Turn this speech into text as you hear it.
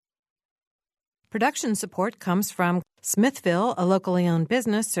Production support comes from Smithville, a locally owned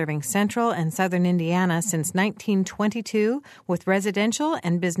business serving central and southern Indiana since 1922 with residential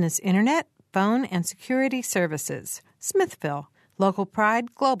and business internet, phone, and security services. Smithville, local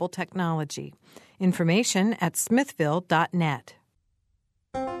pride, global technology. Information at smithville.net.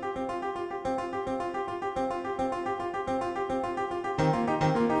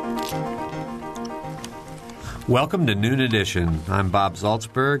 Welcome to Noon Edition. I'm Bob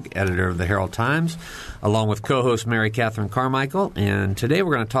Zaltzberg, editor of the Herald-Times, along with co-host Mary Catherine Carmichael. And today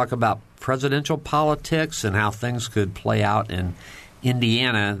we're going to talk about presidential politics and how things could play out in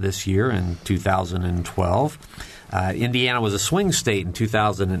Indiana this year in 2012. Indiana was a swing state in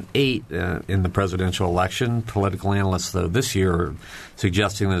 2008 in the presidential election. Political analysts, though, this year are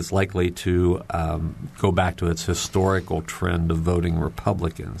suggesting that it's likely to go back to its historical trend of voting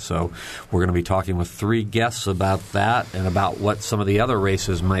Republican. So we're going to be talking with three guests about that and about what some of the other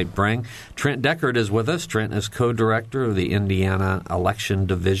races might bring. Trent Deckard is with us. Trent is co-director of the Indiana Election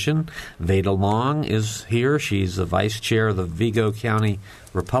Division. Veda Long is here. She's the vice chair of the Vigo County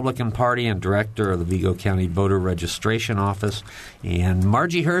Republican Party and director of the Vigo County Voter Registration Office. And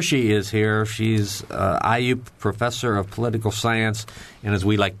Margie Hershey is here. She's IU professor of political science and, as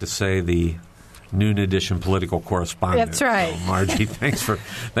we like to say, the Noon Edition political correspondent. That's right. So, Margie, thanks for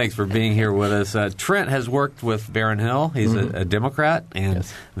being here with us. Trent has worked with Barron Hill. He's a Democrat, and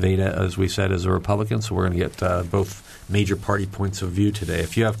yes. Veda, as we said, is a Republican. So we're going to get both major party points of view today.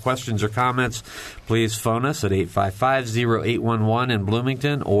 If you have questions or comments, please phone us at 855-0811 in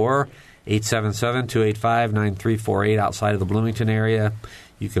Bloomington or 877-285-9348 outside of the Bloomington area.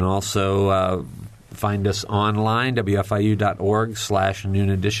 You can also find us online, wfiu.org/Noon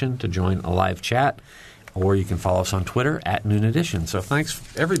Edition, to join a live chat, or you can follow us on Twitter at Noon Edition. So thanks,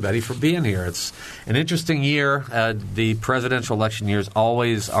 everybody, for being here. It's an interesting year. The presidential election years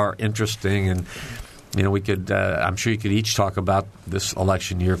always are interesting, and we could I'm sure you could each talk about this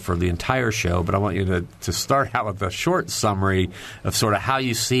election year for the entire show, but I want you to start out with a short summary of sort of how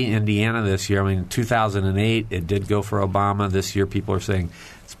you see Indiana this year. I mean, in 2008, it did go for Obama. This year, people are saying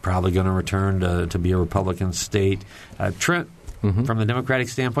it's probably going to return to be a Republican state. Trent, from the Democratic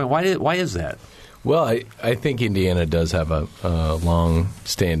standpoint, why is that? Well, I think Indiana does have a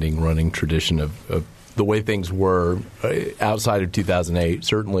long-standing running tradition of the way things were outside of 2008.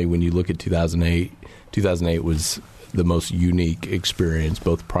 Certainly when you look at 2008 was the most unique experience,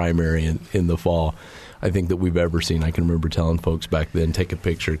 both primary and in the fall, I think, that we've ever seen. I can remember telling folks back then, take a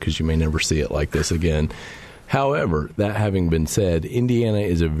picture because you may never see it like this again. However, that having been said, Indiana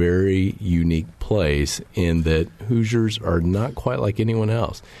is a very unique place in that Hoosiers are not quite like anyone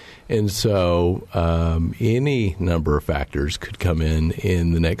else. And so any number of factors could come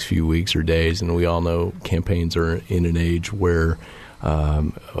in the next few weeks or days. And we all know campaigns are in an age where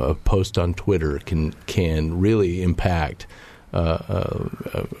a post on Twitter can really impact a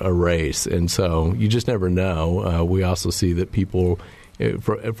race. And so you just never know. We also see that people,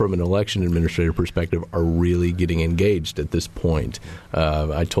 from an election administrator perspective, are really getting engaged at this point.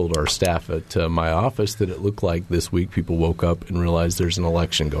 I told our staff at my office that it looked like this week people woke up and realized there's an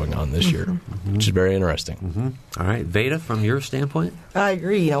election going on this year, which is very interesting. All right. Veda, from your standpoint? I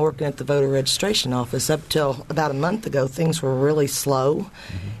agree. Working at the voter registration office, up till about a month ago, things were really slow.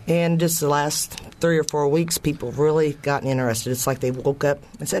 And just the last 3 or 4 weeks, people have really gotten interested. It's like they woke up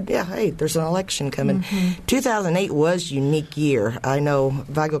and said, yeah, hey, there's an election coming. 2008 was a unique year. I know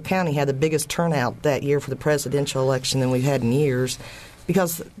Vigo County had the biggest turnout that year for the presidential election than we've had in years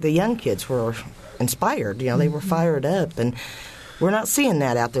because the young kids were inspired. They were fired up. And we're not seeing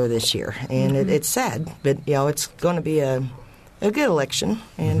that out there this year. And it's sad. But, it's going to be a good election,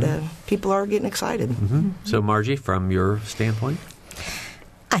 and people are getting excited. So, Margie, from your standpoint?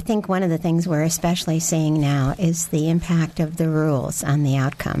 I think one of the things we're especially seeing now is the impact of the rules on the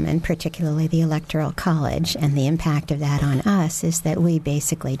outcome, and particularly the Electoral College. And the impact of that on us is that we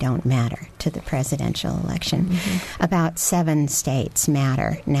basically don't matter to the presidential election. About 7 states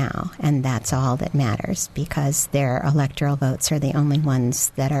matter now, and that's all that matters because their electoral votes are the only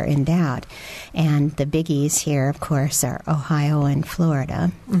ones that are in doubt. And the biggies here, of course, are Ohio and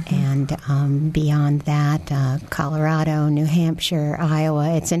Florida. And beyond that, Colorado, New Hampshire,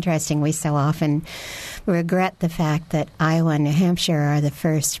 Iowa. It's interesting, we so often regret the fact that Iowa and New Hampshire are the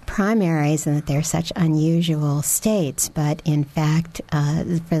first primaries and that they're such unusual states. But in fact,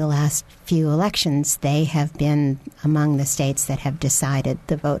 for the last few elections, they have been among the states that have decided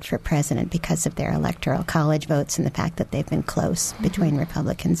the vote for president because of their electoral college votes and the fact that they've been close between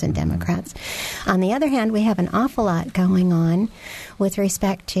Republicans and Democrats. On the other hand, we have an awful lot going on with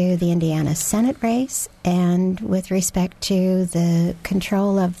respect to the Indiana Senate race and with respect to the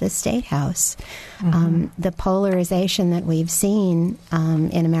control of the State House. The polarization that we've seen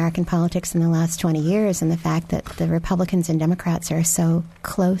in American politics in the last 20 years and the fact that the Republicans and Democrats are so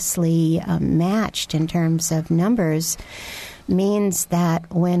closely matched in terms of numbers means that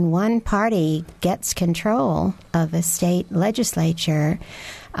when one party gets control of a state legislature,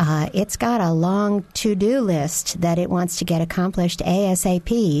 it's got a long to-do list that it wants to get accomplished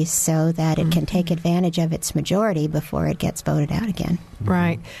ASAP so that it can take advantage of its majority before it gets voted out again.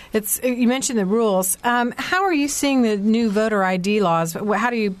 Right. You mentioned the rules. How are you seeing the new voter ID laws? How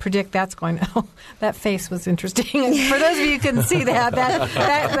do you predict that's going to... Oh, that face was interesting. For those of you who couldn't see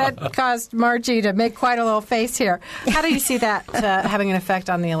that caused Margie to make quite a little face here. How do you see that having an effect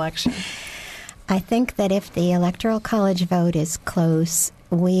on the election? I think that if the Electoral College vote is close,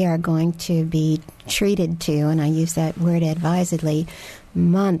 we are going to be treated to, and I use that word advisedly,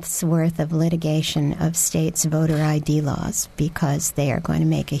 months worth of litigation of states' voter ID laws because they are going to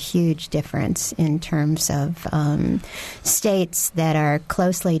make a huge difference in terms of states that are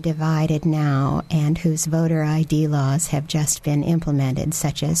closely divided now and whose voter ID laws have just been implemented,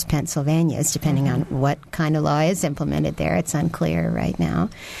 such as Pennsylvania's, depending on what kind of law is implemented there. It's unclear right now.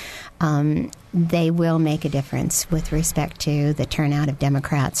 They will make a difference with respect to the turnout of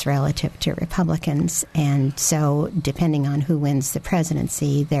Democrats relative to Republicans. And so, depending on who wins the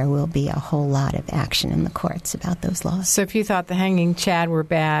presidency, there will be a whole lot of action in the courts about those laws. So if you thought the hanging Chad were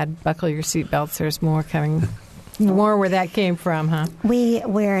bad, buckle your seatbelts. There's more coming. More where that came from, huh?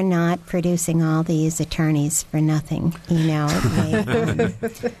 We're not producing all these attorneys for nothing. You know,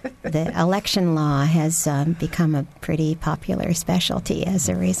 the election law has become a pretty popular specialty as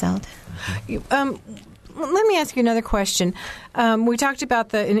a result. Let me ask you another question. We talked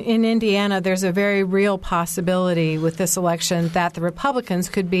about in Indiana, there's a very real possibility with this election that the Republicans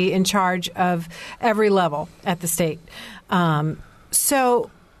could be in charge of every level at the state.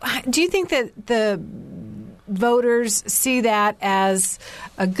 So do you think that the voters see that as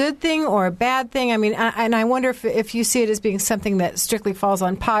a good thing or a bad thing? I mean, and I wonder if you see it as being something that strictly falls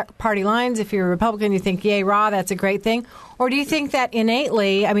on party lines. If you're a Republican, you think, yay, rah, that's a great thing. Or do you think that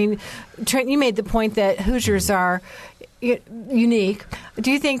innately, I mean, Trent, you made the point that Hoosiers are unique. Do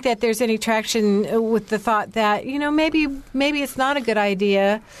you think that there's any traction with the thought that, you know, maybe it's not a good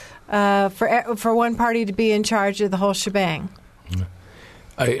idea for one party to be in charge of the whole shebang?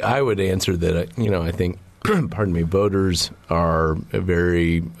 I would answer that, I think pardon me, voters are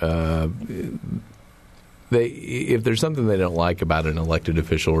very if there's something they don't like about an elected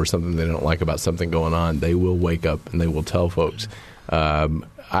official or something they don't like about something going on, they will wake up and they will tell folks. I'm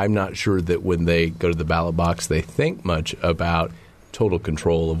not sure that when they go to the ballot box they think much about total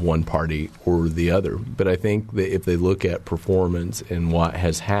control of one party or the other. But I think that if they look at performance and what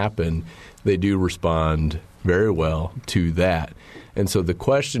has happened, they do respond very well to that. And so the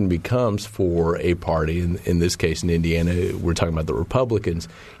question becomes for a party, in this case in Indiana, we're talking about the Republicans.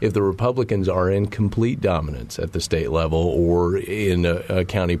 If the Republicans are in complete dominance at the state level or in a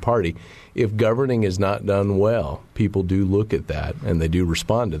county party, if governing is not done well, people do look at that and they do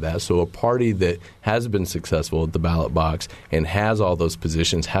respond to that. So a party that has been successful at the ballot box and has all those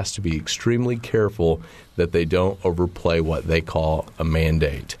positions has to be extremely careful that they don't overplay what they call a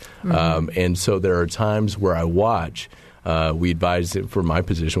mandate. And so there are times where I watch we advise, for my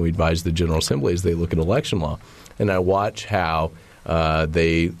position, we advise the General Assembly as they look at election law. And I watch how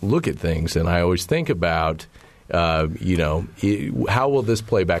they look at things. And I always think about, how will this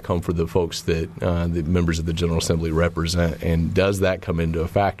play back home for the folks that the members of the General Assembly represent? And does that come into a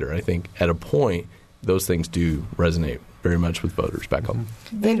factor? I think at a point, those things do resonate very much with voters back home.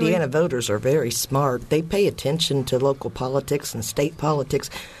 Indiana voters are very smart. They pay attention to local politics and state politics.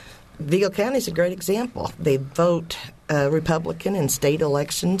 Vigo County is a great example. They vote Republican in state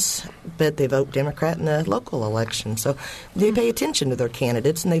elections, but they vote Democrat in the local election. So they pay attention to their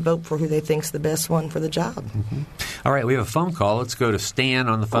candidates, and they vote for who they think is the best one for the job. All right, we have a phone call. Let's go to Stan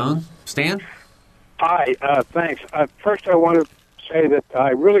on the phone. Stan? Hi, thanks. First, I want to say that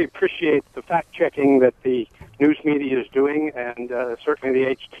I really appreciate the fact-checking that the news media is doing, and certainly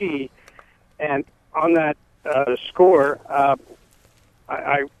the HT. And on that score,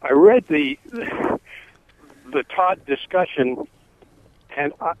 I read the Todd discussion,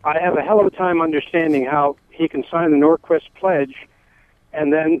 And I have a hell of a time understanding how he can sign the Norquist Pledge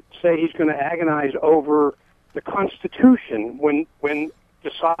and then say he's going to agonize over the Constitution when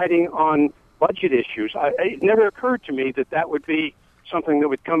deciding on budget issues. It never occurred to me that would be something that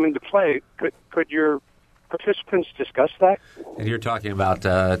would come into play. Could your participants discuss that? And you're talking about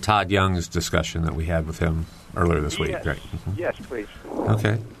Todd Young's discussion that we had with him earlier this week, yes. right? Mm-hmm. Yes, please.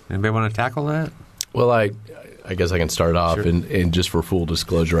 Okay. Anybody want to tackle that? Well, I guess I can start off, Sure. and just for full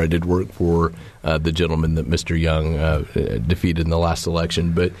disclosure, I did work for the gentleman that Mr. Young defeated in the last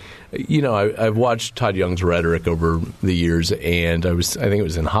election. But, I've watched Todd Young's rhetoric over the years, and I think it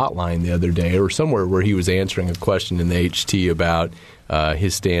was in Hotline the other day or somewhere where he was answering a question in the HT about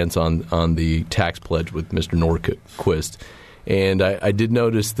his stance on the tax pledge with Mr. Norquist. And I did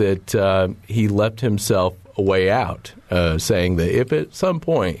notice that he left himself a way out, saying that if at some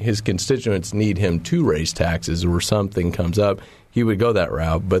point his constituents need him to raise taxes or something comes up, he would go that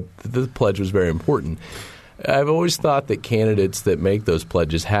route. But the pledge was very important. I've always thought that candidates that make those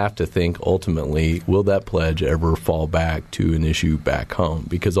pledges have to think ultimately, will that pledge ever fall back to an issue back home?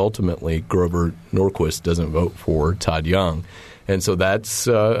 Because ultimately, Grover Norquist doesn't vote for Todd Young. And so that's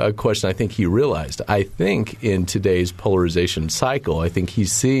a question I think he realized. I think in today's polarization cycle, I think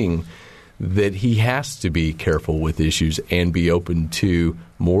he's seeing that he has to be careful with issues and be open to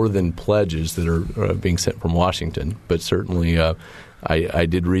more than pledges that are being sent from Washington. But certainly I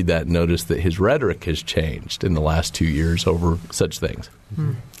did read that and notice that his rhetoric has changed in the last 2 years over such things.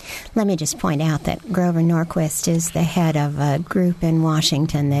 Mm-hmm. Let me just point out that Grover Norquist is the head of a group in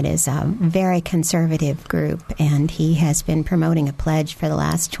Washington that is a very conservative group, and he has been promoting a pledge for the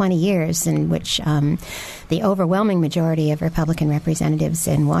last 20 years in which the overwhelming majority of Republican representatives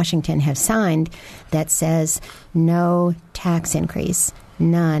in Washington have signed that says no tax increase.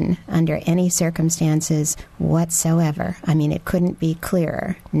 None, under any circumstances whatsoever. I mean, it couldn't be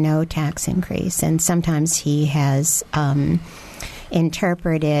clearer. No tax increase. And sometimes he has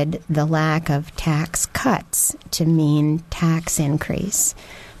interpreted the lack of tax cuts to mean tax increase.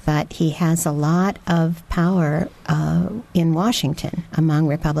 But he has a lot of power in Washington among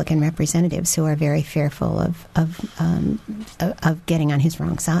Republican representatives who are very fearful of getting on his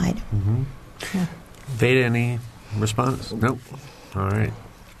wrong side. Mm-hmm. Yeah. Veda, any response? Nope. All right.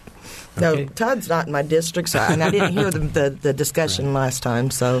 No, Todd's not in my district, and I didn't hear the discussion last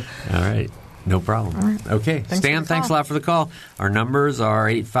time. So, all right. No problem. All right. Okay. Stan, thanks a lot for the call. Our numbers are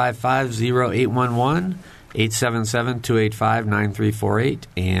 855-0811, 877-285-9348,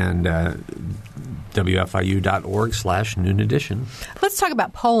 and WFIU.org/noon edition. Let's talk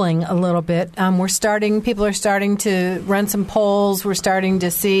about polling a little bit. People are starting to run some polls. We're starting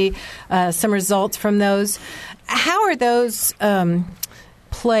to see some results from those. How are those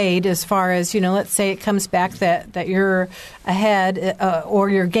played as far as, let's say it comes back that you're ahead or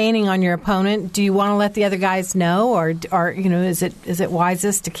you're gaining on your opponent? Do you want to let the other guys know, or is it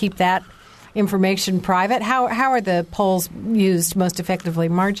wisest to keep that information private? How are the polls used most effectively,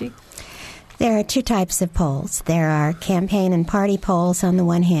 Margie? There are two types of polls. There are campaign and party polls on the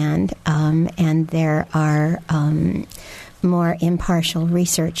one hand, and there are more impartial,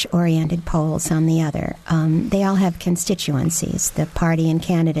 research-oriented polls on the other. They all have constituencies. The party and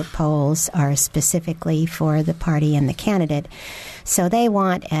candidate polls are specifically for the party and the candidate. So they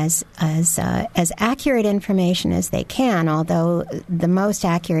want as accurate information as they can, although the most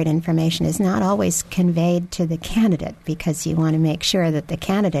accurate information is not always conveyed to the candidate, because you want to make sure that the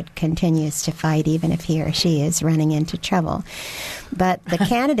candidate continues to fight even if he or she is running into trouble. But the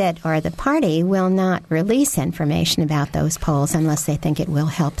candidate or the party will not release information about those polls unless they think it will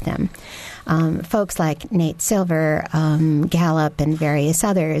help them. Folks like Nate Silver, Gallup, and various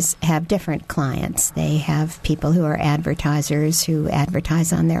others have different clients. They have people who are advertisers who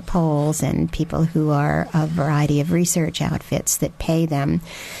advertise on their polls, and people who are a variety of research outfits that pay them.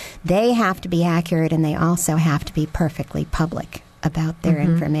 They have to be accurate, and they also have to be perfectly public about their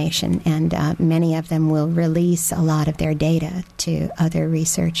information, and many of them will release a lot of their data to other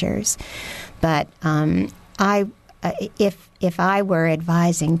researchers. But if I were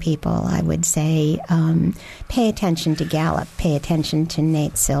advising people, I would say pay attention to Gallup, pay attention to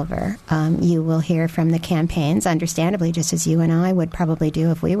Nate Silver. You will hear from the campaigns, understandably, just as you and I would probably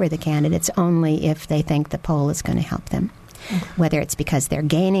do if we were the candidates, only if they think the poll is going to help them. Whether it's because they're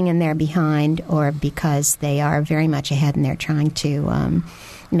gaining and they're behind, or because they are very much ahead and they're trying to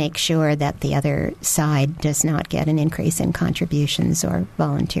make sure that the other side does not get an increase in contributions or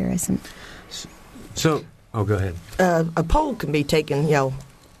volunteerism. So, go ahead. A poll can be taken,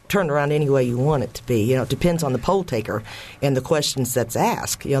 turned around any way you want it to be. It depends on the poll taker and the questions that's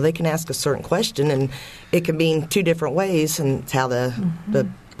asked. They can ask a certain question, and it can mean two different ways, and it's how the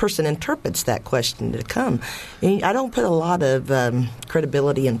person interprets that question to come. And I don't put a lot of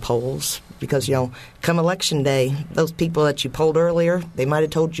credibility in polls because, come election day, those people that you polled earlier, they might have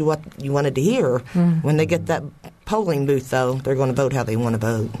told you what you wanted to hear. When they get that polling booth, though, they're going to vote how they want to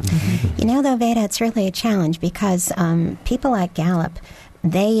vote. Though, Veda, it's really a challenge because people like Gallup,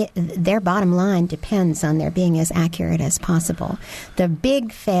 their bottom line depends on their being as accurate as possible. The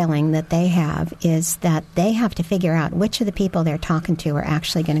big failing that they have is that they have to figure out which of the people they're talking to are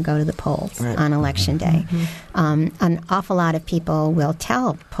actually going to go to the polls on Election Day. An awful lot of people will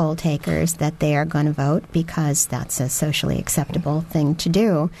tell poll takers that they are going to vote because that's a socially acceptable thing to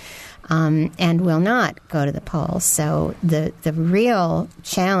do. And will not go to the polls. So the real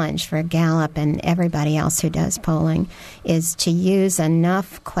challenge for Gallup and everybody else who does polling is to use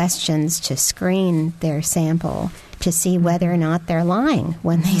enough questions to screen their sample to see whether or not they're lying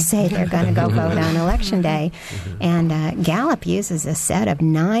when they say they're going to go vote on Election Day. And Gallup uses a set of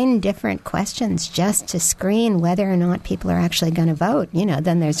 9 different questions just to screen whether or not people are actually going to vote.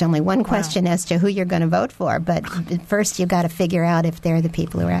 Then there's only one question as to who you're going to vote for. But first you've got to figure out if they're the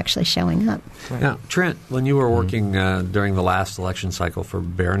people who are actually showing up. Now, Trent, when you were working during the last election cycle for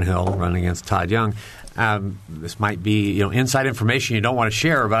Barron Hill, running against Todd Young, this might be inside information you don't want to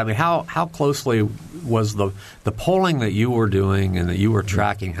share, but I mean, how closely was the polling that you were doing and that you were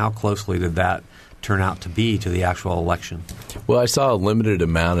tracking? How closely did that turn out to be to the actual election? Well, I saw a limited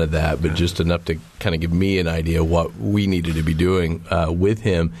amount of that, but just enough to kind of give me an idea what we needed to be doing with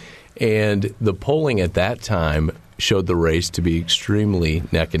him. And the polling at that time showed the race to be extremely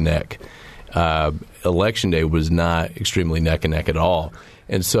neck and neck. Election Day was not extremely neck and neck at all.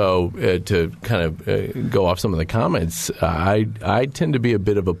 And so to kind of go off some of the comments, I tend to be a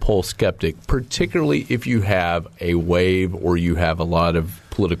bit of a poll skeptic, particularly if you have a wave or you have a lot of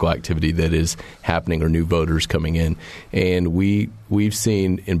political activity that is happening or new voters coming in. And we've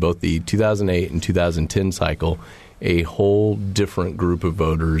seen in both the 2008 and 2010 cycle a whole different group of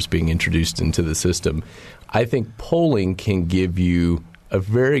voters being introduced into the system. I think polling can give you a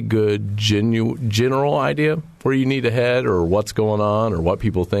very good general idea where you need to head or what's going on or what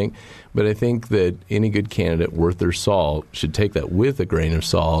people think. But I think that any good candidate worth their salt should take that with a grain of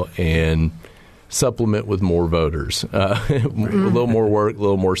salt and supplement with more voters. A little more work, a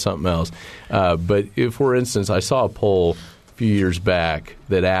little more something else. But if, for instance, I saw a poll a few years back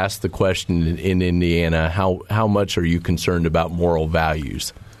that asked the question in Indiana, how much are you concerned about moral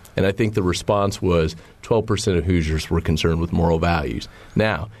values? And I think the response was 12% of Hoosiers were concerned with moral values.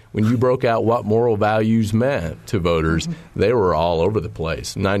 Now, when you broke out what moral values meant to voters, they were all over the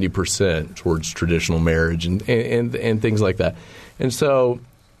place, 90% towards traditional marriage and things like that. And so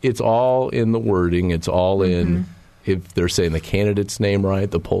it's all in the wording. It's all in if they're saying the candidate's name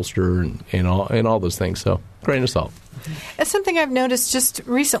right, the pollster, and all those things. So grain of salt. It's something I've noticed just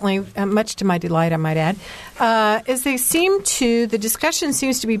recently, much to my delight, I might add, is the discussion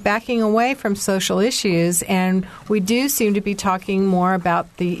seems to be backing away from social issues, and we do seem to be talking more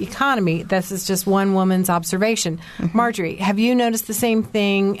about the economy. This is just one woman's observation. Marjorie, have you noticed the same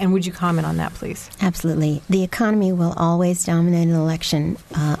thing, and would you comment on that, please? Absolutely. The economy will always dominate an election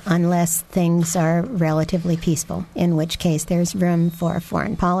unless things are relatively peaceful, in which case there's room for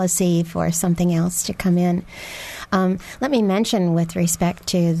foreign policy, for something else to come in. Let me mention with respect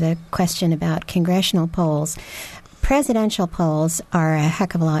to the question about congressional polls, presidential polls are a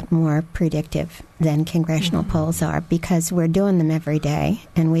heck of a lot more predictive than congressional polls are because we're doing them every day,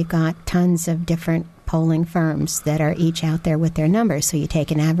 and we've got tons of different polling firms that are each out there with their numbers. So you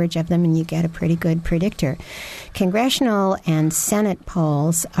take an average of them and you get a pretty good predictor. Congressional and Senate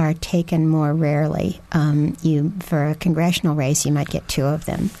polls are taken more rarely. For a congressional race, you might get 2 of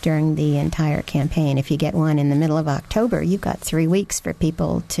them during the entire campaign. If you get one in the middle of October, you've got 3 weeks for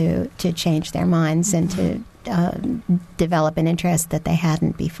people to change their minds and to develop an interest that they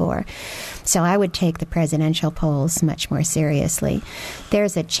hadn't before. So I would take the presidential polls much more seriously.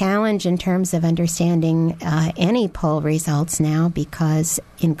 There's a challenge in terms of understanding any poll results now because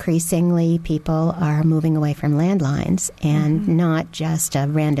increasingly people are moving away from landlines and not just a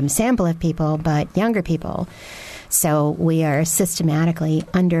random sample of people, but younger people. So we are systematically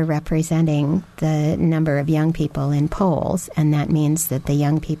underrepresenting the number of young people in polls, and that means that the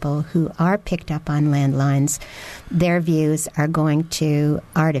young people who are picked up on landlines, their views are going to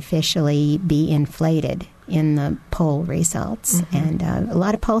artificially be inflated in the poll results. And a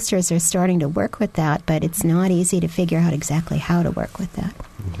lot of pollsters are starting to work with that, but it's not easy to figure out exactly how to work with that.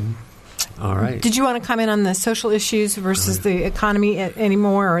 All right. Did you want to comment on the social issues versus the economy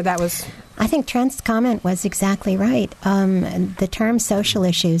anymore, or that was... I think Trent's comment was exactly right. The term social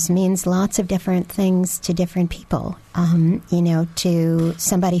issues means lots of different things to different people. To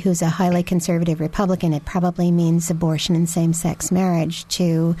somebody who's a highly conservative Republican, it probably means abortion and same-sex marriage.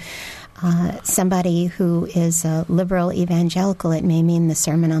 To somebody who is a liberal evangelical, it may mean the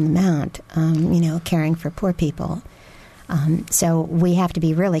Sermon on the Mount, caring for poor people. So we have to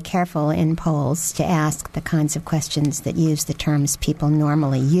be really careful in polls to ask the kinds of questions that use the terms people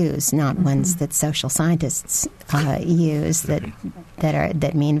normally use, not ones that social scientists use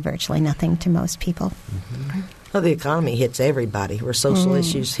that mean virtually nothing to most people. Mm-hmm. Well, the economy hits everybody, where social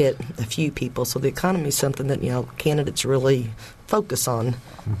issues hit a few people. So the economy is something that candidates really focus on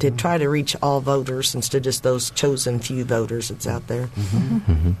to try to reach all voters instead of just those chosen few voters that's out there.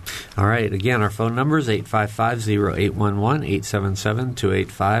 All right. Again, our phone number is 855-0811,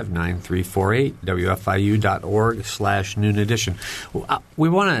 877-285-9348, WFIU.org/Noon Edition. I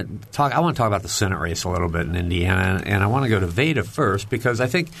want to talk about the Senate race a little bit in Indiana, and I want to go to Veda first because I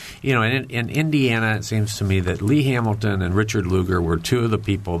think, in Indiana, it seems to me that Lee Hamilton and Richard Lugar were two of the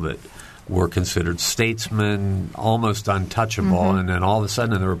people that were considered statesmen, almost untouchable, and then all of a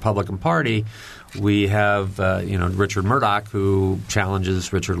sudden in the Republican Party, we have Richard Murdoch, who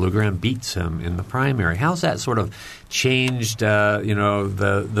challenges Richard Lugar and beats him in the primary. How's that sort of changed,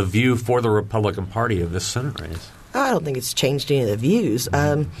 the view for the Republican Party of this Senate race? I don't think it's changed any of the views.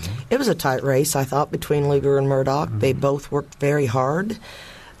 It was a tight race, I thought, between Lugar and Murdoch. They both worked very hard.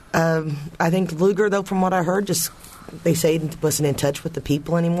 I think Lugar, though, from what I heard, they say he wasn't in touch with the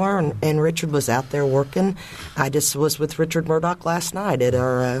people anymore, and Richard was out there working. I just was with Richard Murdoch last night at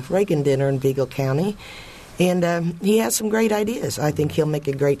our Reagan dinner in Vigo County, and he has some great ideas. I think he'll make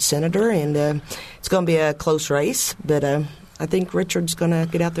a great senator, and it's going to be a close race, but I think Richard's going to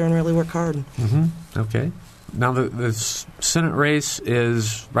get out there and really work hard. Mm-hmm. Okay. Now, the Senate race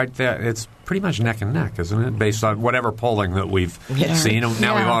is right there. It's pretty much neck and neck, isn't it, based on whatever polling that we've seen?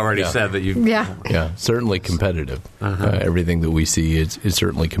 Now we've already said that you... Yeah, certainly competitive. Everything that we see is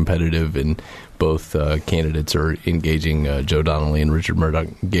certainly competitive, and both candidates are engaging, Joe Donnelly and Richard Murdoch,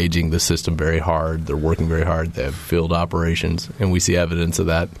 engaging the system very hard. They're working very hard. They have field operations, and we see evidence of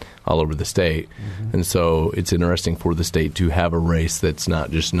that all over the state. And so it's interesting for the state to have a race that's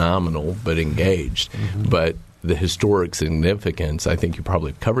not just nominal but engaged. But the historic significance, I think you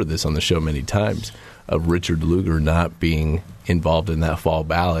probably covered this on the show many times, of Richard Lugar not being involved in that fall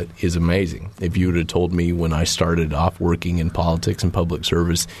ballot is amazing. If you would have told me when I started off working in politics and public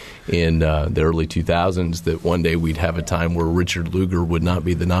service in the early 2000s that one day we'd have a time where Richard Lugar would not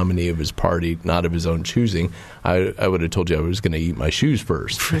be the nominee of his party, not of his own choosing, I would have told you I was going to eat my shoes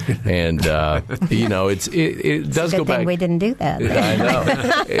first. And, it does go back. We didn't do that. I know.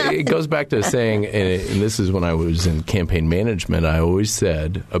 It goes back to saying, and this is when I was in campaign management, I always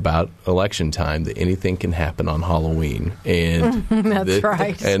said about election time that anything can happen on Halloween. And that's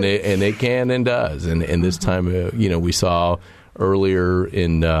right. And it can and does. And this time, we saw earlier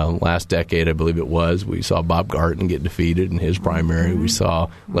in last decade, I believe it was, we saw Bob Garton get defeated in his primary. We saw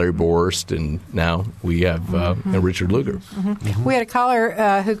Larry Borst, and now we have Richard Lugar. We had a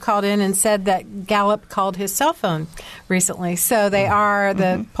caller who called in and said that Gallup called his cell phone recently. So they are,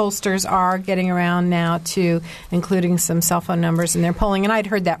 the pollsters are getting around now to including some cell phone numbers in their polling. And I'd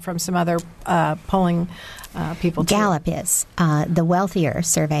heard that from some other polling people too. Gallup is. The wealthier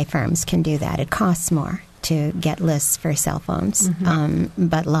survey firms can do that. It costs more to get lists for cell phones,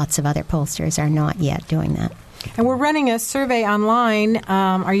 but lots of other pollsters are not yet doing that. And we're running a survey online.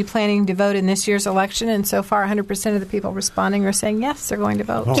 Are you planning to vote in this year's election? And so far, 100% of the people responding are saying yes, they're going to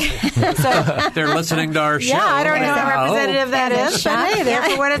vote. Oh. So they're listening to our show. Yeah, I don't know how representative that is. But hey, there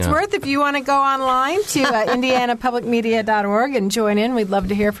for what it's worth. If you want to go online to indianapublicmedia.org and join in, we'd love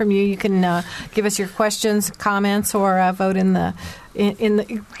to hear from you. You can give us your questions, comments, or vote in the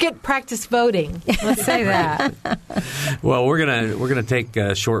get practice voting. Let's say that. Well, we're gonna take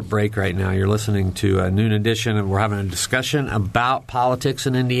a short break right now. You're listening to Noon Edition, and we're having a discussion about politics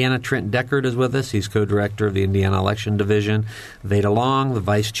in Indiana. Trent Deckard is with us. He's co-director of the Indiana Election Division. Veda Long, the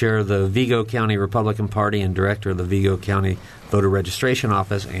vice chair of the Vigo County Republican Party and director of the Vigo County Voter Registration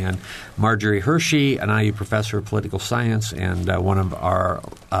Office, and Marjorie Hershey, an IU professor of political science and one of our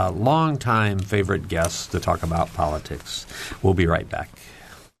longtime favorite guests to talk about politics. We'll be right back.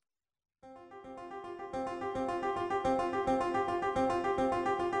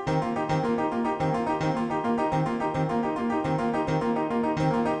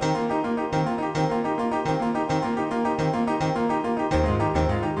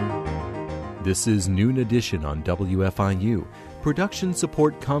 This is Noon Edition on WFIU. Production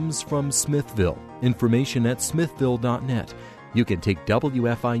support comes from Smithville. Information at smithville.net. You can take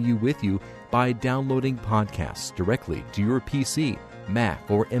WFIU with you by downloading podcasts directly to your PC, Mac,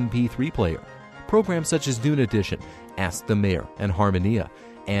 or MP3 player. Programs such as Noon Edition, Ask the Mayor, and Harmonia,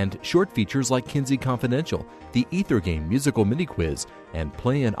 and short features like Kinsey Confidential, the Ether Game musical mini-quiz, and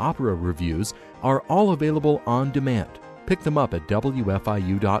play and opera reviews are all available on demand. Pick them up at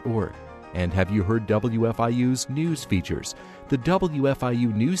WFIU.org. And have you heard WFIU's news features? The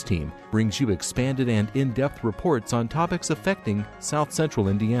WFIU News Team brings you expanded and in-depth reports on topics affecting South Central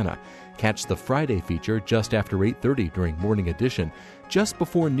Indiana. Catch the Friday feature just after 8:30 during Morning Edition, just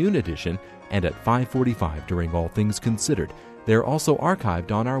before Noon Edition, and at 5:45 during All Things Considered. They're also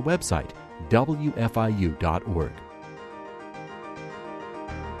archived on our website, WFIU.org.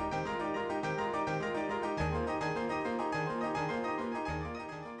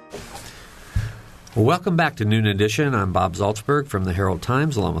 Well, welcome back to Noon Edition. I'm Bob Zaltzberg from the Herald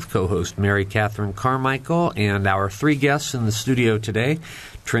Times, along with co-host Mary Catherine Carmichael, and our three guests in the studio today,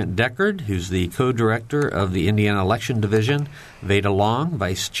 Trent Deckard, who's the co-director of the Indiana Election Division, Veda Long,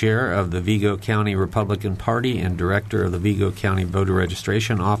 vice chair of the Vigo County Republican Party and director of the Vigo County Voter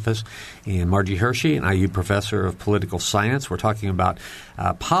Registration Office, and Margie Hershey, an IU professor of political science. We're talking about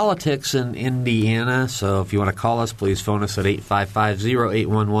politics in Indiana, so if you want to call us, please phone us at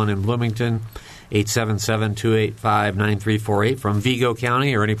 855-0811 in Bloomington, 877-285-9348 from Vigo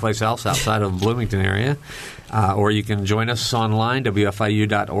County or any place else outside of the Bloomington area. Or you can join us online,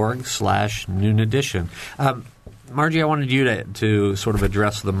 wfiu.org/Noon Edition. Margie, I wanted you to sort of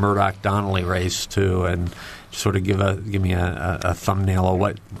address the Murdoch-Donnelly race, too, and sort of give me a thumbnail of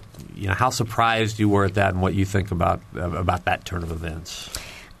what, how surprised you were at that and what you think about that turn of events.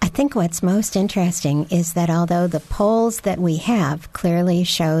 I think what's most interesting is that although the polls that we have clearly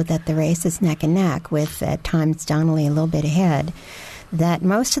show that the race is neck and neck, with at times Donnelly a little bit ahead, that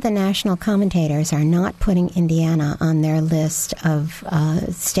most of the national commentators are not putting Indiana on their list of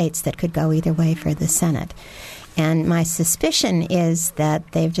states that could go either way for the Senate. And my suspicion is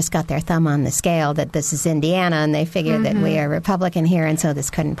that they've just got their thumb on the scale that this is Indiana, and they figure that we are Republican here, and so this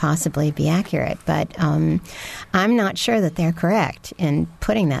couldn't possibly be accurate. But I'm not sure that they're correct in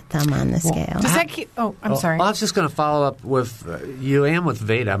putting that thumb on the scale. Does that keep? Oh, I'm sorry. Well, I was just going to follow up with you and with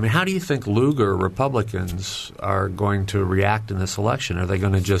Veda. I mean, how do you think Lugar Republicans are going to react in this election? Are they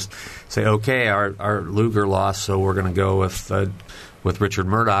going to just say, okay, our Lugar lost, so we're going to go with Richard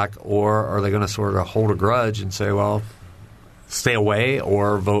Murdoch, or are they going to sort of hold a grudge and say, well, stay away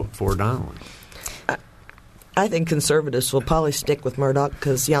or vote for Donnelly? I think conservatives will probably stick with Murdoch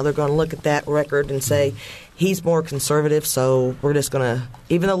because, they're going to look at that record and say he's more conservative, so we're just going to,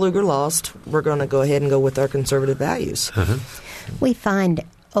 even though Lugar lost, we're going to go ahead and go with our conservative values. Uh-huh. We find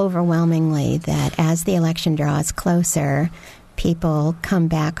overwhelmingly that as the election draws closer, people come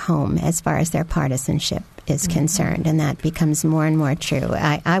back home as far as their partisanship is concerned, and that becomes more and more true.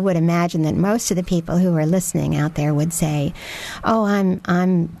 I would imagine that most of the people who are listening out there would say, "Oh,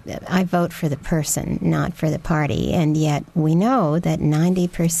 I vote for the person, not for the party," and yet we know that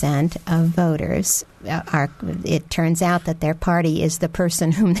 90% of voters are. It turns out that their party is the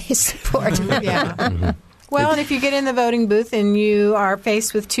person whom they support. Yeah. Mm-hmm. Well, and if you get in the voting booth and you are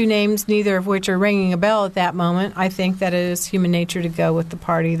faced with two names, neither of which are ringing a bell at that moment, I think that it is human nature to go with the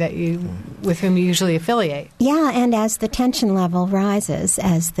party with whom you usually affiliate. Yeah, and as the tension level rises,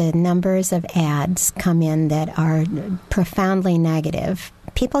 as the numbers of ads come in that are profoundly negative,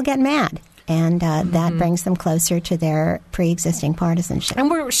 people get mad. And that brings them closer to their pre-existing partisanship. And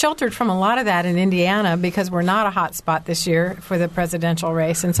we're sheltered from a lot of that in Indiana because we're not a hot spot this year for the presidential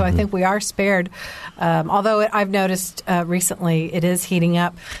race. And so I think we are spared, although I've noticed recently it is heating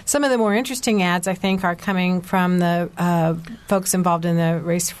up. Some of the more interesting ads, I think, are coming from the folks involved in the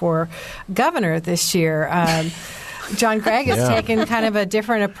race for governor this year. John Gregg has taken kind of a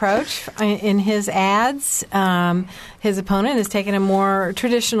different approach in his ads. His opponent has taken a more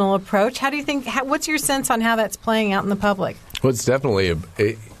traditional approach. How do you think? What's your sense on how that's playing out in the public? Well, it's definitely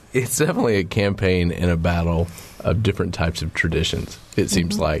a campaign and a battle of different types of traditions. It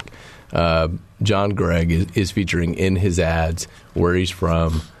seems like John Gregg is featuring in his ads where he's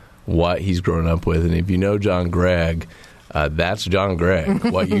from, what he's grown up with, and if you know John Gregg. That's John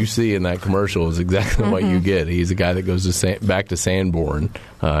Gregg. What you see in that commercial is exactly what you get. He's a guy that goes back to Sanborn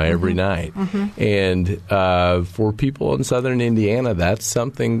every night. And for people in southern Indiana, that's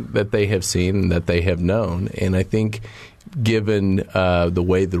something that they have seen and that they have known. And I think given the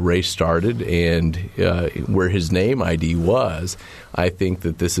way the race started and where his name ID was, I think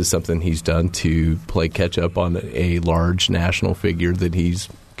that this is something he's done to play catch up on a large national figure that he's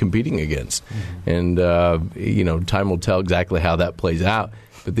competing against. And, time will tell exactly how that plays out.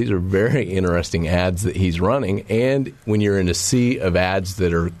 But these are very interesting ads that he's running. And when you're in a sea of ads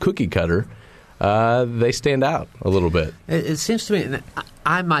that are cookie cutter, they stand out a little bit. It seems to me, and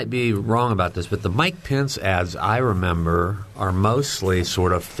I might be wrong about this, but the Mike Pence ads I remember are mostly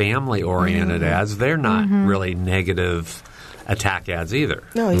sort of family-oriented ads. They're not really negative attack ads either.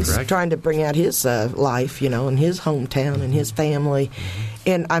 No, he's correct? trying to bring out his life, in his hometown and his family.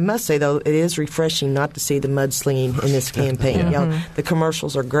 And I must say, though, it is refreshing not to see the mudslinging in this campaign. The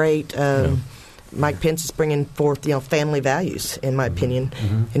commercials are great. Mike Pence is bringing forth, family values, in my opinion,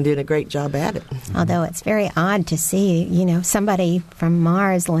 and doing a great job at it. Although it's very odd to see, somebody from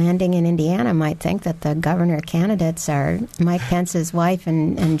Mars landing in Indiana might think that the governor candidates are Mike Pence's wife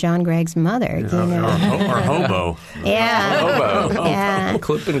and John Gregg's mother. Or hobo. Yeah. Hobo. Yeah.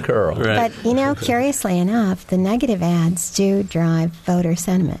 Clip and curl. Right. But, curiously enough, the negative ads do drive voter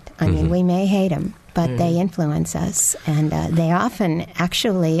sentiment. I mean, we may hate them, but they influence us, and they often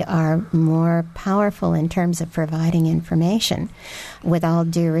actually are more powerful in terms of providing information. With all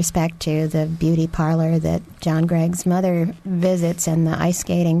due respect to the beauty parlor that John Gregg's mother visits and the ice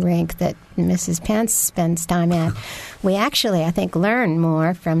skating rink that Mrs. Pence spends time at, we actually, I think, learn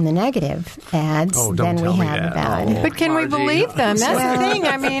more from the negative ads than we have about it. But can we believe them? That's the thing.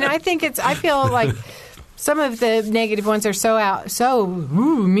 I mean, I feel like some of the negative ones are so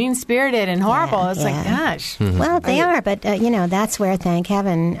mean-spirited and horrible. It's like, gosh. Well, they are, but, that's where, thank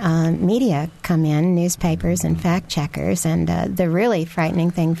heaven, media come in, newspapers and fact-checkers. And the really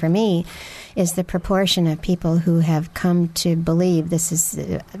frightening thing for me is the proportion of people who have come to believe, this is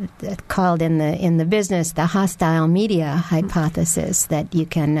called in the business the hostile media hypothesis, that you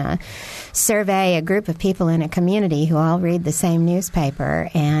can survey a group of people in a community who all read the same newspaper,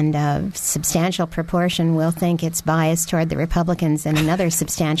 and a substantial proportion will think it's biased toward the Republicans, and another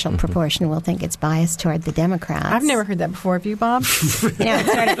substantial proportion will think it's biased toward the Democrats. I've never heard that before. Have you, Bob?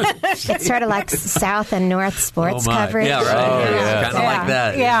 It's sort of like South and North sports coverage. Yeah, right. Oh, yeah. Kind of like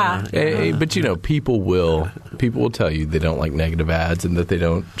that. Yeah. But people will tell you they don't like negative ads and that they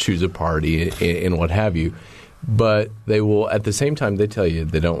don't choose a party and what have you. But they will, at the same time they tell you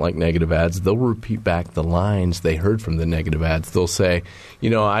they don't like negative ads, they'll repeat back the lines they heard from the negative ads. They'll say,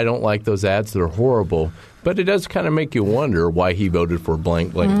 I don't like those ads, they're horrible. But it does kind of make you wonder why he voted for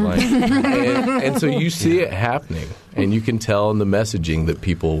blank, blank, blank. And so you see it happening, and you can tell in the messaging that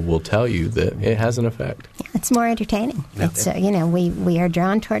people will tell you that it has an effect. It's more entertaining. It's we are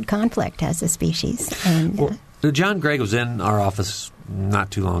drawn toward conflict as a species. And John Gregg was in our office not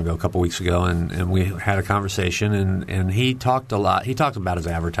too long ago, a couple weeks ago, and we had a conversation, and he talked a lot. He talked about his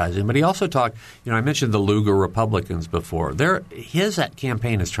advertising, but he also talked, I mentioned the Lugar Republicans before. His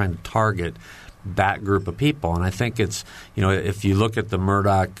campaign is trying to target that group of people. And I think it's, if you look at the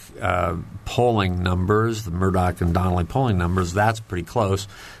Murdoch polling numbers, the Murdoch and Donnelly polling numbers, that's pretty close.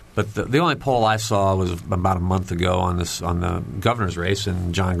 But the only poll I saw was about a month ago on the governor's race,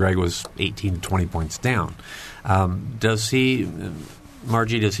 and John Gregg was 18 to 20 points down.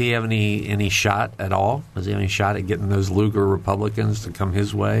 Margie, does he have any shot at all? Does he have any shot at getting those Lugar Republicans to come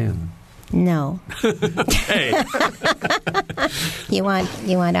his way? No. Hey. You want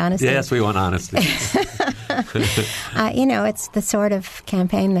honesty? Yes, we want honesty. It's the sort of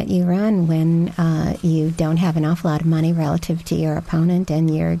campaign that you run when you don't have an awful lot of money relative to your opponent,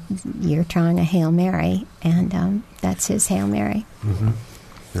 and you're trying a Hail Mary, and that's his Hail Mary. Mm-hmm.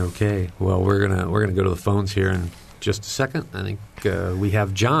 Okay. Well, we're gonna go to the phones here in just a second. I think we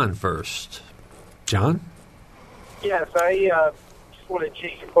have John first. John? Yes, I want to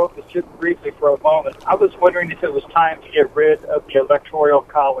change the focus just briefly for a moment. I was wondering if it was time to get rid of the Electoral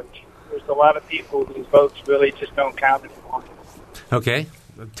College. There's a lot of people whose votes really just don't count anymore. Okay.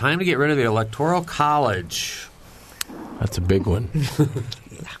 Time to get rid of the Electoral College. That's a big one.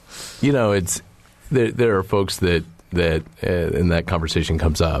 There are folks that and that conversation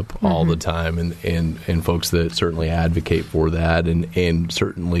comes up all the time, and folks that certainly advocate for that, and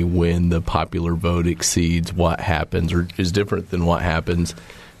certainly when the popular vote exceeds what happens or is different than what happens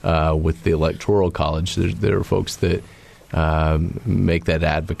with the Electoral College, there are folks that make that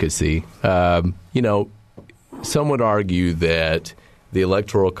advocacy. Some would argue that the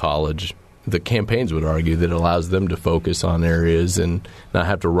Electoral College, the campaigns would argue that it allows them to focus on areas and not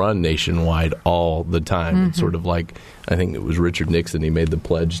have to run nationwide all the time. It's sort of like, I think it was Richard Nixon. He made the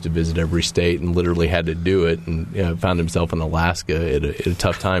pledge to visit every state and literally had to do it, and found himself in Alaska at a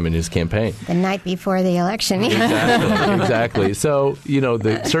tough time in his campaign. The night before the election. Exactly. So,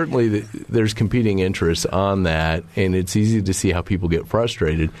 certainly there's competing interests on that, and it's easy to see how people get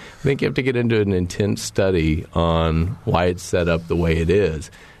frustrated. I think you have to get into an intense study on why it's set up the way it is.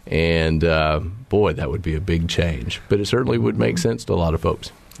 And, boy, that would be a big change. But it certainly would make sense to a lot of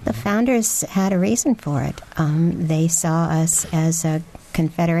folks. The founders had a reason for it. They saw us as a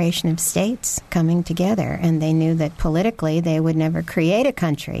confederation of states coming together, and they knew that politically they would never create a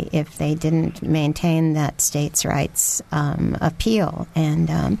country if they didn't maintain that states' rights appeal.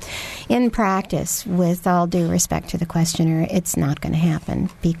 And in practice, with all due respect to the questioner, it's not going to happen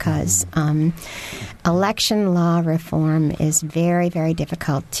because election law reform is very, very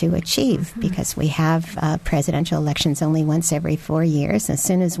difficult to achieve because we have presidential elections only once every 4 years. As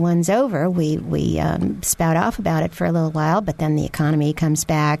soon as one's over, we spout off about it for a little while, but then the economy comes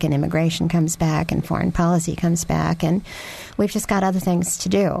back and immigration comes back and foreign policy comes back, and we've just got other things to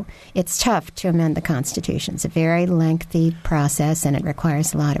do. It's tough to amend the Constitution. It's a very lengthy process, and it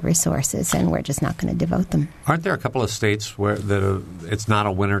requires a lot of resources, and we're just not going to devote them. Aren't there a couple of states where it's not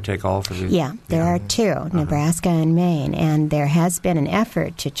a winner-take-all for these? Yeah, there are two, Nebraska and Maine, and there has been an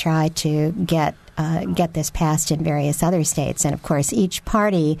effort to try to get this passed in various other states. And, of course, each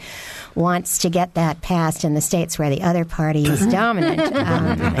party wants to get that passed in the states where the other party is dominant.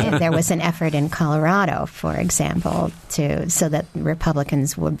 There was an effort in Colorado, for example, so that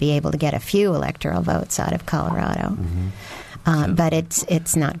Republicans would be able to get a few electoral votes out of Colorado. But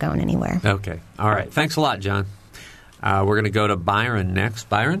it's not going anywhere. Okay. All right. Thanks a lot, John. We're going to go to Byron next.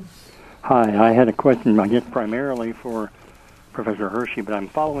 Byron? Hi. I had a question, I guess, primarily for Professor Hershey, but I'm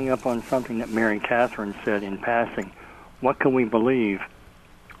following up on something that Mary Catherine said in passing. What can we believe?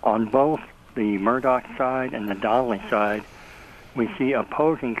 On both the Murdoch side and the Donnelly side, we see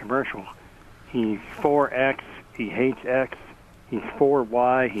opposing commercials. He's for X, he hates X. He's for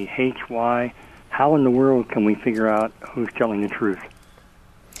Y, he hates Y. How in the world can we figure out who's telling the truth?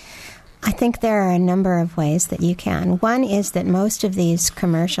 I think there are a number of ways that you can. One is that most of these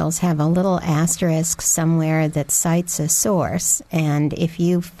commercials have a little asterisk somewhere that cites a source, and if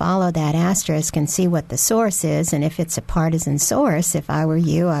you follow that asterisk and see what the source is, and if it's a partisan source, if I were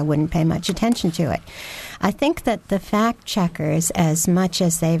you, I wouldn't pay much attention to it. I think that the fact checkers, as much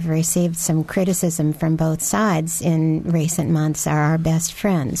as they've received some criticism from both sides in recent months, are our best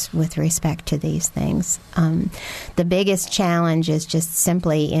friends with respect to these things. The biggest challenge is just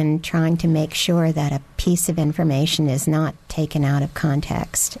simply in trying to make sure that a piece of information is not taken out of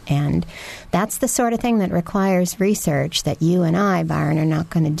context. And that's the sort of thing that requires research that you and I, Byron, are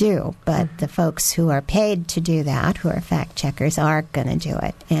not going to do. But the folks who are paid to do that, who are fact checkers, are going to do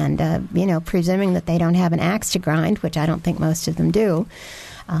it. And, presuming that they don't have an axe to grind, which I don't think most of them do,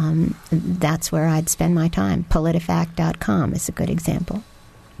 that's where I'd spend my time. Politifact.com is a good example.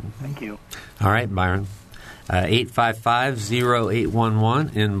 Thank you. All right, Byron.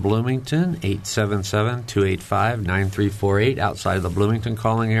 855-0811 in Bloomington, 877-285-9348 outside of the Bloomington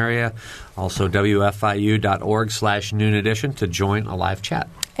calling area. Also, WFIU.org/noon edition to join a live chat.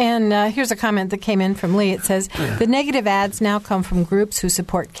 And here's a comment that came in from Lee. It says, the negative ads now come from groups who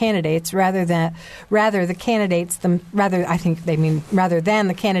support candidates rather than the candidates rather than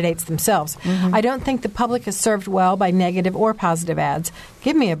the candidates themselves. Mm-hmm. I don't think the public is served well by negative or positive ads.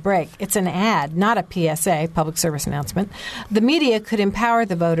 Give me a break. It's an ad, not a PSA, public service announcement. The media could empower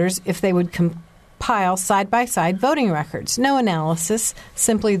the voters if they would compile side-by-side voting records. No analysis,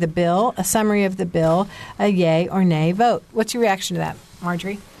 simply the bill, a summary of the bill, a yay or nay vote. What's your reaction to that,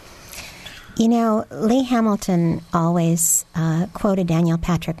 Marjorie? Lee Hamilton always quoted Daniel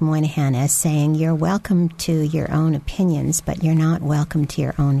Patrick Moynihan as saying, you're welcome to your own opinions, but you're not welcome to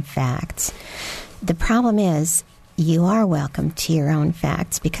your own facts. The problem is you are welcome to your own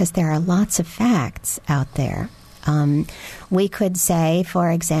facts because there are lots of facts out there. We could say,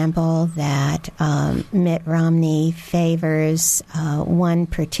 for example, that Mitt Romney favors one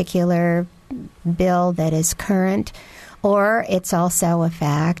particular bill that is current, or it's also a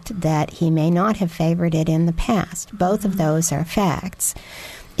fact that he may not have favored it in the past. Both of those are facts.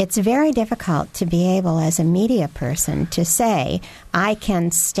 It's very difficult to be able, as a media person, to say, I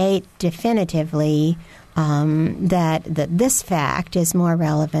can state definitively that this fact is more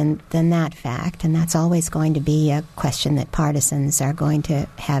relevant than that fact, and that's always going to be a question that partisans are going to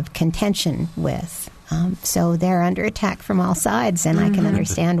have contention with. So they're under attack from all sides, and I can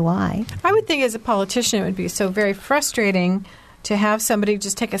understand why. I would think as a politician it would be so very frustrating to have somebody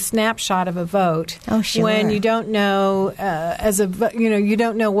just take a snapshot of a vote when you don't know you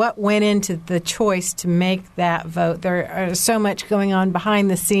don't know what went into the choice to make that vote. There is so much going on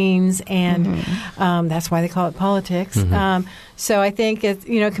behind the scenes, and that's why they call it politics. So I think it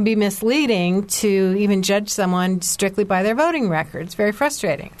can be misleading to even judge someone strictly by their voting record. It's very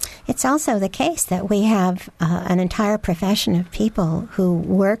frustrating. It's also the case that we have an entire profession of people who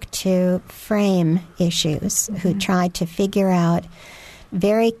work to frame issues, who try to figure out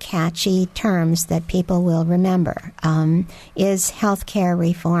very catchy terms that people will remember. Is healthcare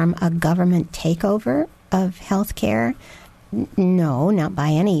reform a government takeover of healthcare? No, not by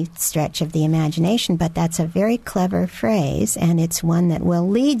any stretch of the imagination, but that's a very clever phrase, and it's one that will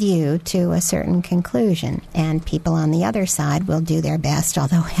lead you to a certain conclusion. And people on the other side will do their best,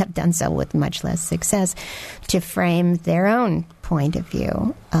 although have done so with much less success, to frame their own point of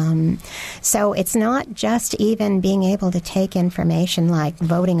view. So it's not just even being able to take information like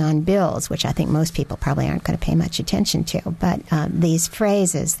voting on bills, which I think most people probably aren't going to pay much attention to, but these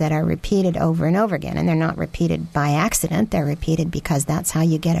phrases that are repeated over and over again, and they're not repeated by accident, they're repeated because that's how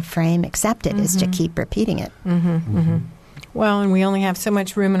you get a frame accepted, is to keep repeating it. Well, and we only have so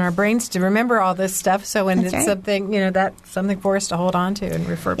much room in our brains to remember all this stuff. So when That's it's right. something, that's something for us to hold on to and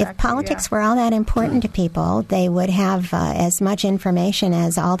refer back to. If politics were all that important to people, they would have as much information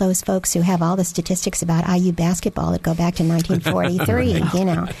as all those folks who have all the statistics about IU basketball that go back to 1943.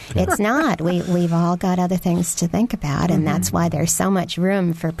 It's not. We've all got other things to think about, and that's why there's so much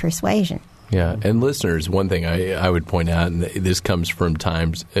room for persuasion. Yeah, and listeners, one thing I would point out, and this comes from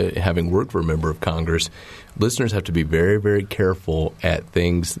times having worked for a member of Congress, listeners have to be very, very careful at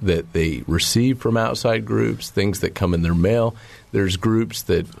things that they receive from outside groups, things that come in their mail. There's groups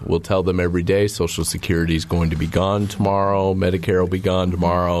that will tell them every day Social Security is going to be gone tomorrow, Medicare will be gone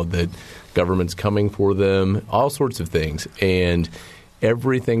tomorrow, that government's coming for them, all sorts of things. And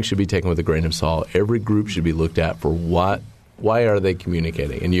everything should be taken with a grain of salt. Every group should be looked at for why are they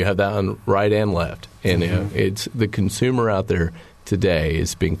communicating? And you have that on right and left. And it's the consumer out there today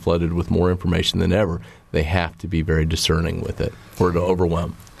is being flooded with more information than ever. They have to be very discerning with it or it'll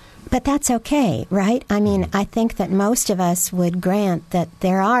overwhelm. But that's okay, right? I mean, I think that most of us would grant that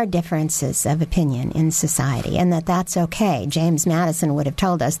there are differences of opinion in society and that that's okay. James Madison would have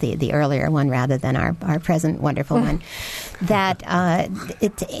told us, the earlier one rather than our present wonderful one, that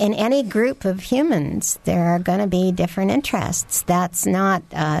in any group of humans there are going to be different interests. That's not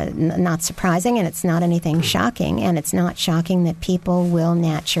surprising, and it's not anything shocking, and it's not shocking that people will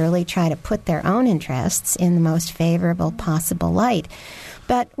naturally try to put their own interests in the most favorable possible light.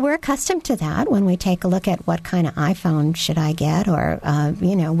 But we're accustomed to that when we take a look at what kind of iPhone should I get, or,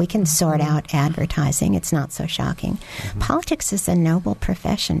 we can sort out advertising. It's not so shocking. Politics is a noble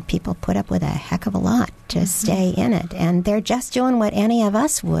profession. People put up with a heck of a lot to stay in it. And they're just doing what any of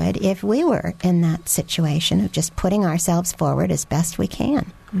us would if we were in that situation of just putting ourselves forward as best we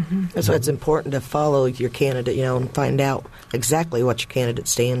can. That's why it's important to follow your candidate, and find out exactly what your candidate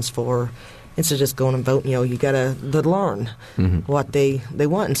stands for. Instead of just going and voting, you got to learn what they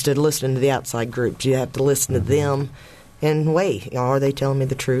want instead of listening to the outside groups. You have to listen to them and weigh, are they telling me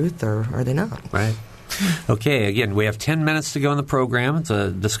the truth or are they not? Right. Okay, again, we have 10 minutes to go in the program. It's a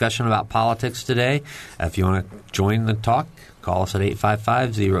discussion about politics today. If you want to join the talk, call us at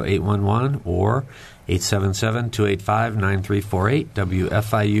 855-0811 or 877-285-9348,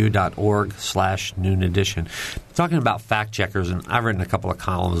 WFIU.org/noon edition. Talking about fact checkers, and I've written a couple of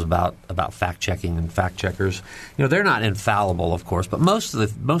columns about fact checking and fact checkers. They're not infallible, of course, but most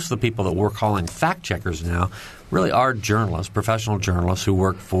of the people that we're calling fact checkers now really are journalists, professional journalists who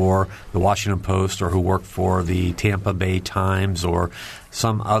work for the Washington Post or who work for the Tampa Bay Times or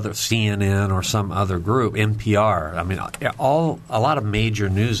some other CNN or some other group, NPR. I mean, a lot of major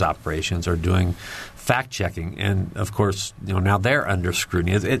news operations are doing fact-checking, and of course, now they're under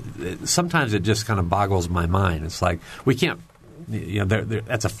scrutiny. Sometimes it just kind of boggles my mind. It's like we can't,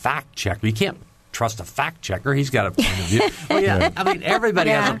 that's a fact check. You can't trust a fact checker. He's got a point of view. Well, yeah, I mean,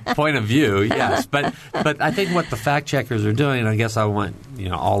 everybody has a point of view, yes. But I think what the fact checkers are doing, and I guess I want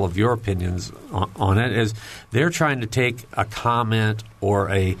all of your opinions on it, is they're trying to take a comment or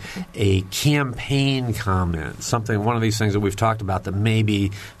a campaign comment, one of these things that we've talked about that may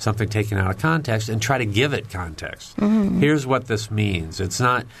be something taken out of context, and try to give it context. Here's what this means. It's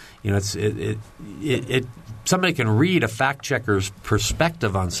not, somebody can read a fact checker's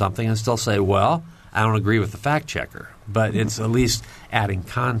perspective on something and still say, well, I don't agree with the fact checker, but it's at least adding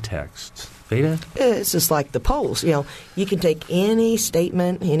context. Veda? It's just like the polls. You can take any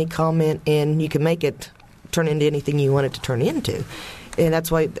statement, any comment, and you can make it turn into anything you want it to turn into. And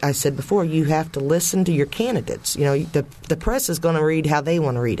that's why I said before, you have to listen to your candidates. The press is going to read how they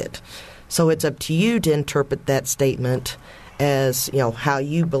want to read it. So it's up to you to interpret that statement as, how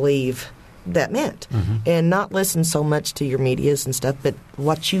you believe that meant. And not listen so much to your medias and stuff, but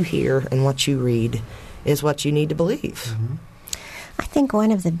what you hear and what you read is what you need to believe. I think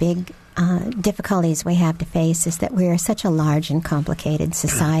one of the big difficulties we have to face is that we are such a large and complicated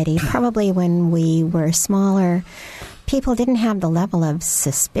society. Probably when we were smaller, people didn't have the level of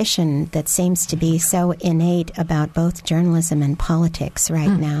suspicion that seems to be so innate about both journalism and politics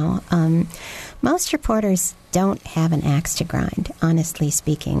right now. Most reporters don't have an axe to grind, honestly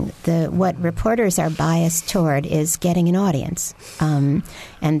speaking. What reporters are biased toward is getting an audience. And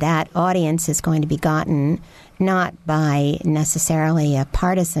that audience is going to be gotten not by necessarily a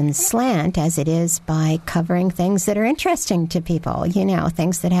partisan slant as it is by covering things that are interesting to people,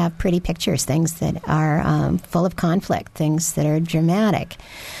 things that have pretty pictures, things that are full of conflict, things that are dramatic.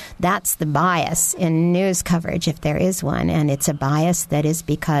 That's the bias in news coverage, if there is one, and it's a bias that is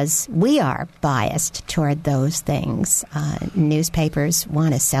because we are biased toward those things. Newspapers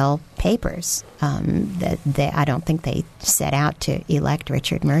want to sell papers. I don't think they set out to elect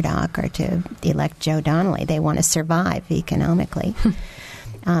Richard Murdoch or to elect Joe Donnelly. They want to survive economically.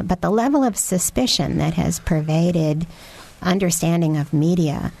 But the level of suspicion that has pervaded understanding of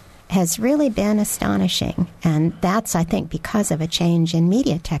media has really been astonishing. And that's, I think, because of a change in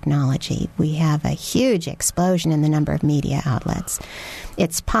media technology. We have a huge explosion in the number of media outlets.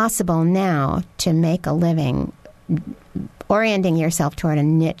 It's possible now to make a living orienting yourself toward a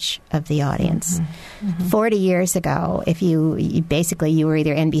niche of the audience. 40 years ago, if you were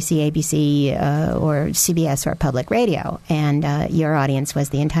either NBC, ABC, or CBS or public radio, and your audience was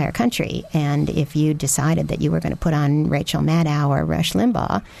the entire country. And if you decided that you were going to put on Rachel Maddow or Rush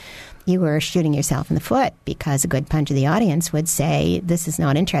Limbaugh, you were shooting yourself in the foot because a good punch of the audience would say, this is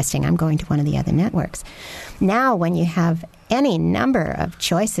not interesting, I'm going to one of the other networks. Now, when you have any number of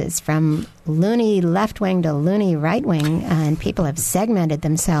choices from loony left-wing to loony right-wing, and people have segmented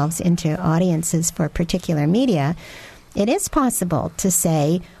themselves into audiences for particular media, it is possible to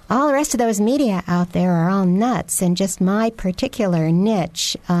say, all the rest of those media out there are all nuts, and just my particular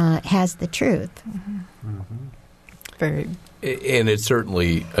niche has the truth. Very. And it's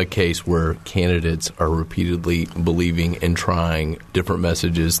certainly a case where candidates are repeatedly believing and trying different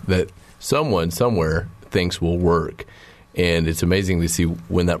messages that someone somewhere thinks will work. And it's amazing to see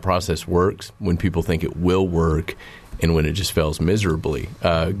when that process works, when people think it will work, and when it just fails miserably.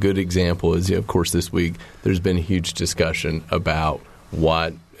 A good example is, of course, this week there's been a huge discussion about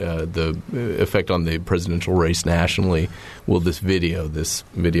what the effect on the presidential race nationally will this video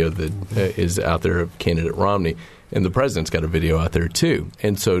that is out there of candidate Romney. And the president's got a video out there, too.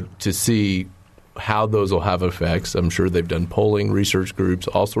 And so to see how those will have effects, I'm sure they've done polling, research groups,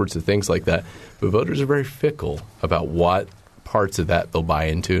 all sorts of things like that. But voters are very fickle about what parts of that they'll buy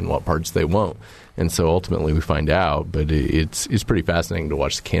into and what parts they won't. And so ultimately we find out. But it's pretty fascinating to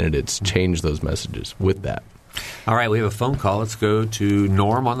watch the candidates change those messages with that. All right, we have a phone call. Let's go to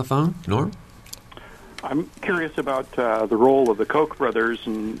Norm on the phone. Norm? I'm curious about the role of the Koch brothers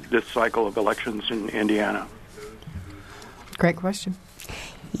in this cycle of elections in Indiana. Great question.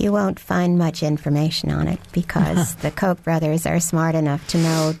 You won't find much information on it because the Koch brothers are smart enough to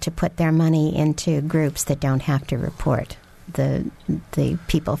know to put their money into groups that don't have to report the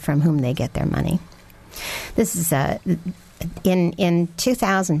people from whom they get their money. This is in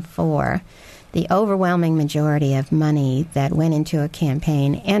 2004. The overwhelming majority of money that went into a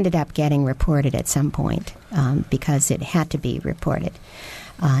campaign ended up getting reported at some point because it had to be reported.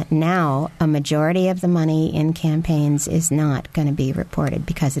 Now, a majority of the money in campaigns is not going to be reported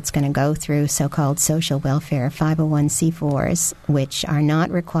because it's going to go through so-called social welfare 501c4s, which are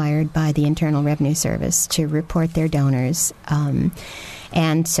not required by the Internal Revenue Service to report their donors.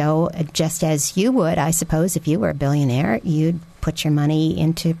 And so just as you would, I suppose, if you were a billionaire, you'd put your money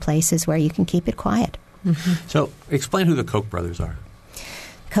into places where you can keep it quiet. So explain who the Koch brothers are.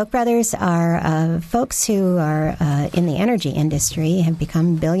 Koch brothers are folks who are in the energy industry, have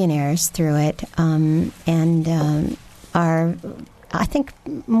become billionaires through it, and are, I think,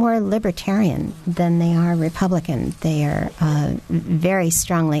 more libertarian than they are Republican. They are very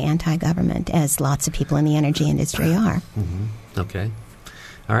strongly anti-government, as lots of people in the energy industry are. Okay.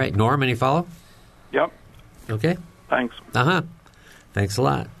 All right. Norm, any follow? Yep. Okay. Thanks. Thanks a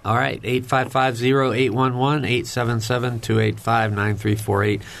lot. All right, 855-0811,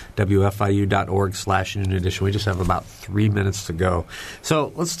 877-285-9348, WFIU.org/Noon Edition. We just have about 3 minutes to go.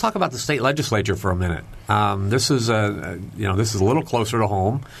 So let's talk about the state legislature for a minute. This is a little closer to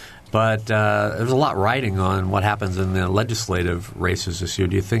home, but there's a lot riding on what happens in the legislative races this year.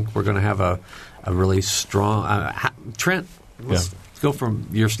 Do you think we're going to have a really strong Trent? Let's go from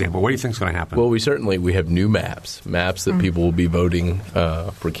your standpoint. What do you think is going to happen? Well, we have new maps that people will be voting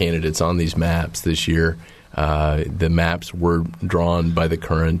for candidates on these maps this year. The maps were drawn by the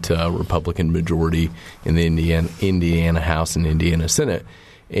current Republican majority in the Indiana House and Indiana Senate,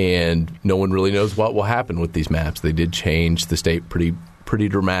 and no one really knows what will happen with these maps. They did change the state pretty pretty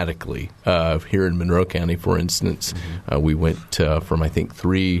dramatically. Here in Monroe County, for instance, we went from, I think,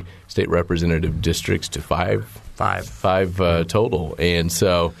 3 state representative districts to five total. And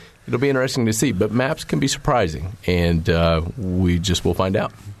so it'll be interesting to see. But maps can be surprising, and we just will find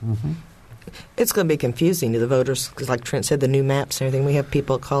out. Mm-hmm. It's going to be confusing to the voters because, like Trent said, the new maps and everything, we have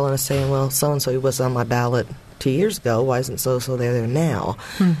people calling us saying, well, so-and-so was on my ballot 2 years ago. Why isn't so-and-so there now?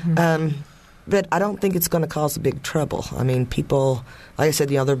 Mm-hmm. But I don't think it's going to cause a big trouble. I mean, people, like I said,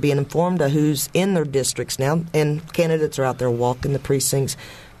 they're being informed of who's in their districts now, and candidates are out there walking the precincts.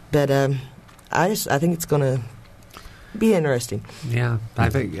 But I think it's going to be interesting. Yeah, I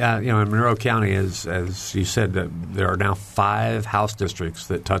think in Monroe County, as you said, that there are now 5 House districts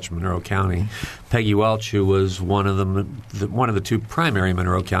that touch Monroe County. Peggy Welch, who was one of the 2 primary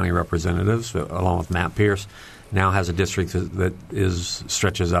Monroe County representatives, along with Matt Pierce, now has a district that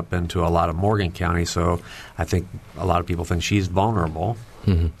stretches up into a lot of Morgan County. So I think a lot of people think she's vulnerable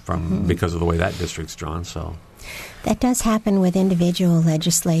because of the way that district's drawn. So that does happen with individual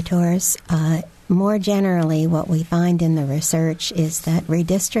legislators. More generally, what we find in the research is that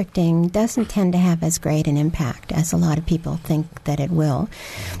redistricting doesn't tend to have as great an impact as a lot of people think that it will.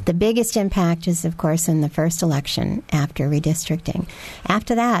 The biggest impact is, of course, in the first election after redistricting.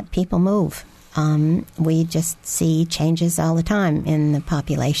 After that, people move. We just see changes all the time in the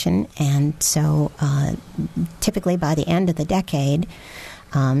population, and so typically by the end of the decade,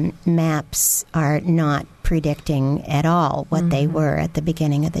 maps are not predicting at all what they were at the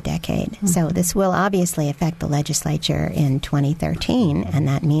beginning of the decade. So this will obviously affect the legislature in 2013, and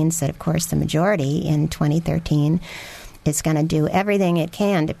that means that, of course, the majority in 2013 is going to do everything it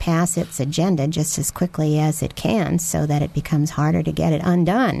can to pass its agenda just as quickly as it can so that it becomes harder to get it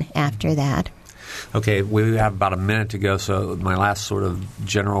undone after that. Okay, we have about a minute to go, so my last sort of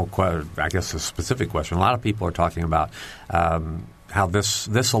general question, I guess a specific question. A lot of people are talking about how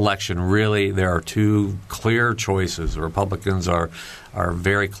this election really, there are 2 clear choices. The Republicans are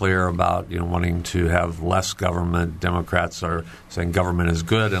very clear about wanting to have less government. Democrats are saying government is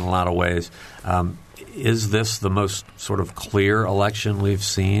good in a lot of ways. Is this the most sort of clear election we've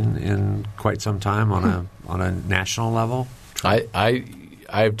seen in quite some time on a national level?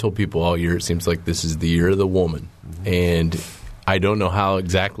 I've told people all year it seems like this is the year of the woman, and I don't know how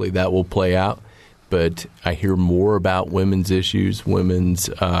exactly that will play out, but I hear more about women's issues, women's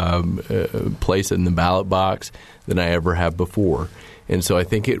place in the ballot box than I ever have before. And so I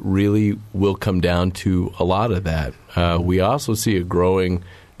think it really will come down to a lot of that. We also see a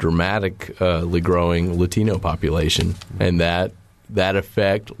dramatically growing Latino population, and that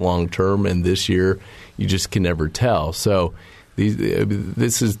effect long term, and this year you just can never tell. So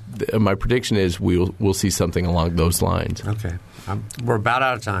this is my prediction is we'll see something along those lines. Okay. We're about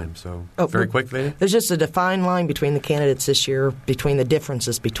out of time, so very quickly. There's just a defined line between the candidates this year, between the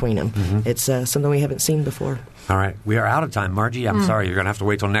differences between them. It's something we haven't seen before. All right. We are out of time. Margie, I'm sorry. You're going to have to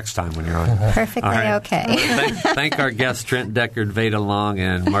wait till next time when you're on. Perfectly okay. Thank our guests, Trent Deckard, Veda Long,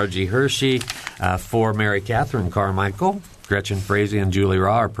 and Margie Hershey. For Mary Catherine Carmichael, Gretchen Frazee, and Julie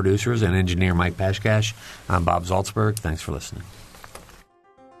Raw, our producers, and engineer Mike Pashkash, I'm Bob Zaltzberg. Thanks for listening.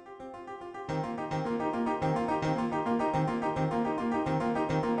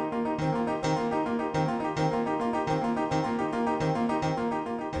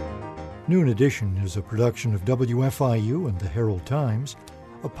 Noon Edition is a production of WFIU and the Herald Times.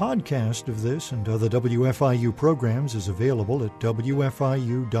 A podcast of this and other WFIU programs is available at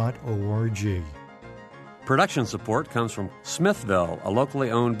wfiu.org. Production support comes from Smithville, a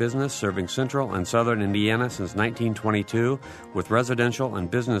locally owned business serving central and southern Indiana since 1922 with residential and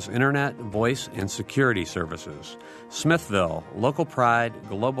business internet, voice, and security services. Smithville, local pride,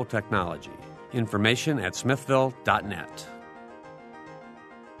 global technology. Information at smithville.net.